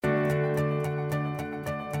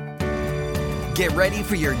Get ready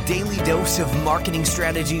for your daily dose of marketing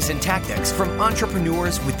strategies and tactics from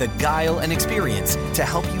entrepreneurs with the guile and experience to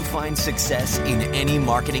help you find success in any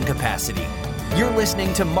marketing capacity. You're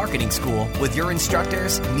listening to Marketing School with your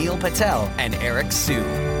instructors, Neil Patel and Eric Su.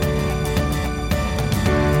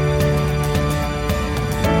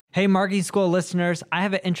 Hey, Marketing School listeners, I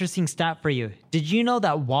have an interesting stat for you. Did you know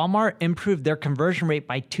that Walmart improved their conversion rate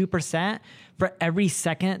by 2% for every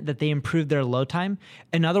second that they improved their load time?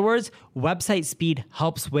 In other words, website speed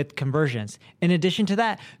helps with conversions. In addition to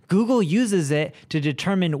that, Google uses it to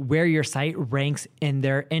determine where your site ranks in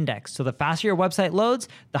their index. So the faster your website loads,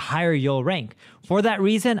 the higher you'll rank. For that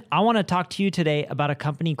reason, I want to talk to you today about a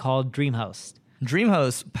company called DreamHost.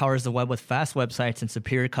 DreamHost powers the web with fast websites and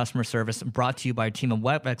superior customer service, brought to you by a team of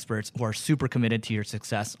web experts who are super committed to your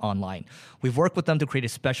success online. We've worked with them to create a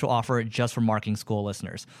special offer just for Marketing School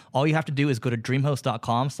listeners. All you have to do is go to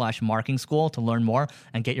dreamhost.com/marketing school to learn more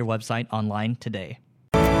and get your website online today.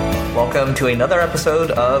 Welcome to another episode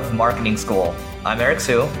of Marketing School. I'm Eric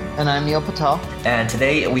Su. And I'm Neil Patel. And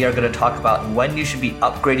today we are going to talk about when you should be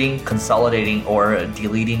upgrading, consolidating, or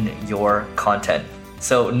deleting your content.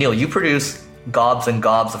 So Neil, you produce gobs and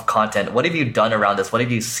gobs of content. What have you done around this? What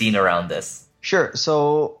have you seen around this? Sure.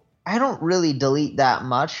 So I don't really delete that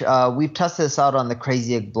much. We've tested this out on the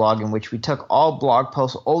Crazy Egg blog, in which we took all blog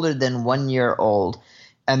posts older than 1 year old.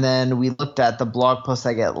 And then we looked at the blog posts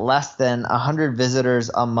that get less than 100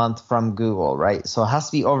 visitors a month from Google, right? So it has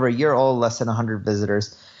to be over a year old, less than 100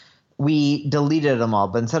 visitors. We deleted them all,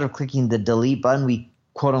 but instead of clicking the delete button, we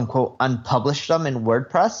quote unquote unpublished them in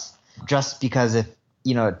WordPress, just because if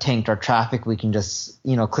it tanked our traffic, we can just,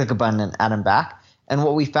 click a button and add them back. And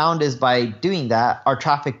what we found is by doing that, our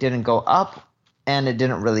traffic didn't go up and it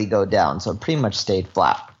didn't really go down. So it pretty much stayed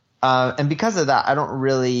flat. And because of that, I don't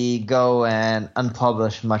really go and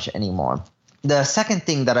unpublish much anymore. The second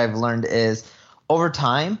thing that I've learned is over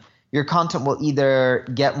time, your content will either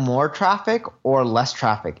get more traffic or less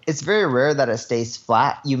traffic. It's very rare that it stays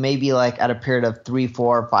flat. You may be like at a period of 3,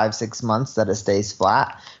 4, 5, 6 months that it stays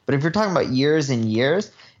flat. But if you're talking about years and years,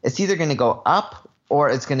 it's either going to go up or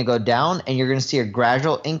it's going to go down, and you're going to see a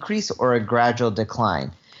gradual increase or a gradual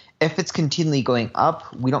decline. If it's continually going up,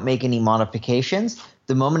 we don't make any modifications.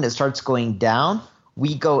 The moment it starts going down,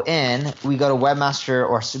 we go to Webmaster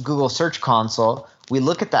or Google Search Console. We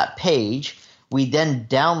look at that page. We then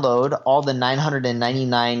download all the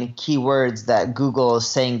 999 keywords that Google is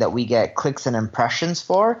saying that we get clicks and impressions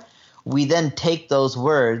for. We then take those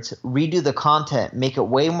words, redo the content, make it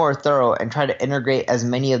way more thorough, and try to integrate as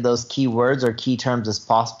many of those keywords or key terms as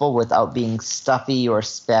possible without being stuffy or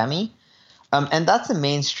spammy. And that's the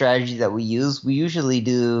main strategy that we use. We usually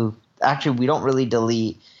we don't really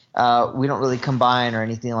delete. We don't really combine or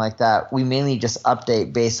anything like that. We mainly just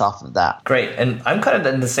update based off of that. Great. And I'm kind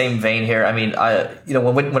of in the same vein here. I mean,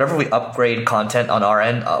 whenever we upgrade content on our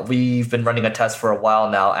end, we've been running a test for a while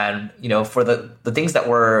now. And, for the things that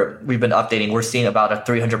we've been updating, we're seeing about a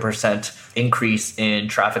 300% increase in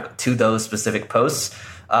traffic to those specific posts.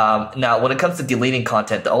 Now, when it comes to deleting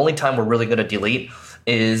content, the only time we're really going to delete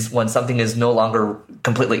is when something is no longer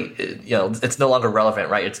completely, it's no longer relevant,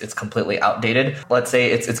 right? It's completely outdated. Let's say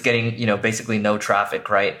it's getting, basically no traffic,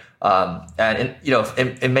 right? And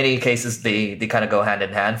in many cases, they kind of go hand in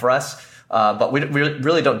hand for us. But we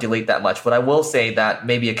really don't delete that much. But I will say that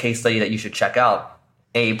maybe a case study that you should check out,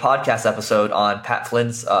 a podcast episode on Pat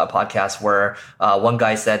Flynn's podcast, where one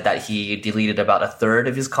guy said that he deleted about a third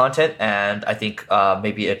of his content, and I think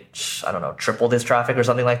maybe it tripled his traffic or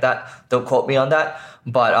something like that. Don't quote me on that,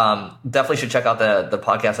 but definitely should check out the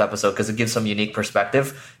podcast episode, because it gives some unique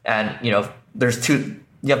perspective. And you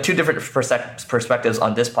have two different perspectives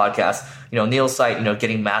on this podcast. Neil's site,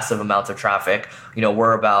 getting massive amounts of traffic.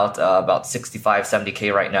 We're about 65,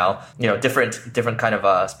 70K right now. Different kind of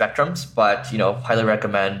spectrums, but, highly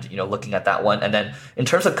recommend, looking at that one. And then in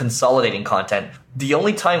terms of consolidating content, the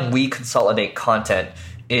only time we consolidate content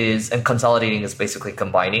and consolidating is basically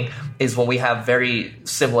combining, is when we have very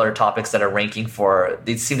similar topics that are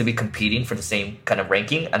they seem to be competing for the same kind of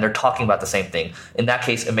ranking, and they're talking about the same thing. In that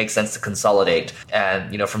case, it makes sense to consolidate.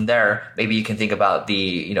 And, from there, maybe you can think about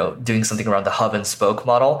doing something around the hub and spoke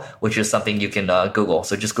model, which is something you can Google.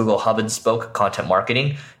 So just Google hub and spoke content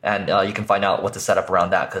marketing, and you can find out what to set up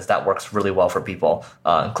around that, because that works really well for people,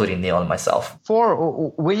 including Neil and myself.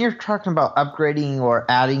 When you're talking about upgrading or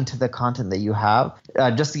adding to the content that you have,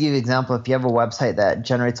 just to give you an example, if you have a website that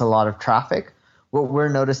generates a lot of traffic, what we're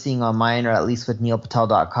noticing on mine, or at least with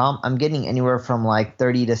neilpatel.com, I'm getting anywhere from like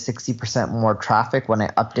 30 to 60% more traffic when I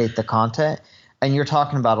update the content. And you're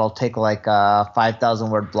talking about, I'll take like a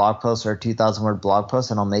 5,000 word blog post or a 2,000 word blog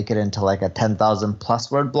post, and I'll make it into like a 10,000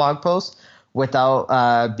 plus word blog post.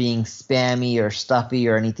 without being spammy or stuffy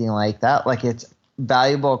or anything like that. Like, it's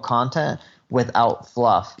valuable content without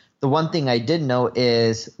fluff. The one thing I did note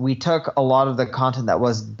is we took a lot of the content that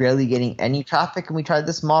was barely getting any traffic and we tried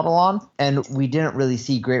this model on, and we didn't really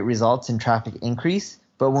see great results in traffic increase.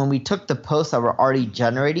 But when we took the posts that were already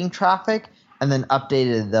generating traffic and then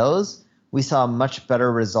updated those, we saw a much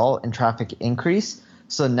better result in traffic increase.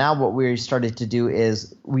 So now what we started to do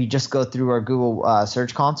is we just go through our Google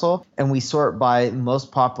Search Console and we sort by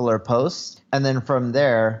most popular posts. And then from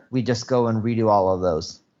there, we just go and redo all of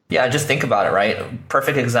those. Yeah, just think about it, right?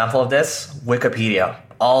 Perfect example of this, Wikipedia.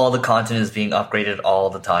 All the content is being upgraded all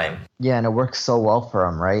the time. Yeah, and it works so well for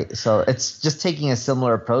them, right? So it's just taking a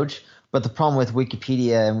similar approach. But the problem with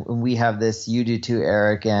Wikipedia, and we have this, you do too,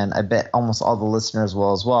 Eric, and I bet almost all the listeners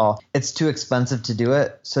will as well, it's too expensive to do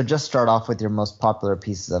it. So just start off with your most popular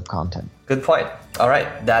pieces of content. Good point. All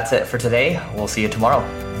right, that's it for today. We'll see you tomorrow.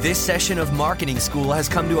 This session of Marketing School has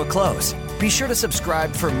come to a close. Be sure to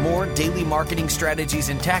subscribe for more daily marketing strategies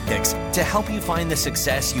and tactics to help you find the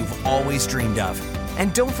success you've always dreamed of.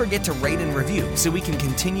 And don't forget to rate and review so we can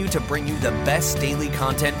continue to bring you the best daily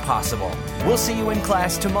content possible. We'll see you in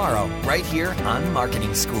class tomorrow, right here on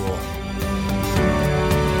Marketing School.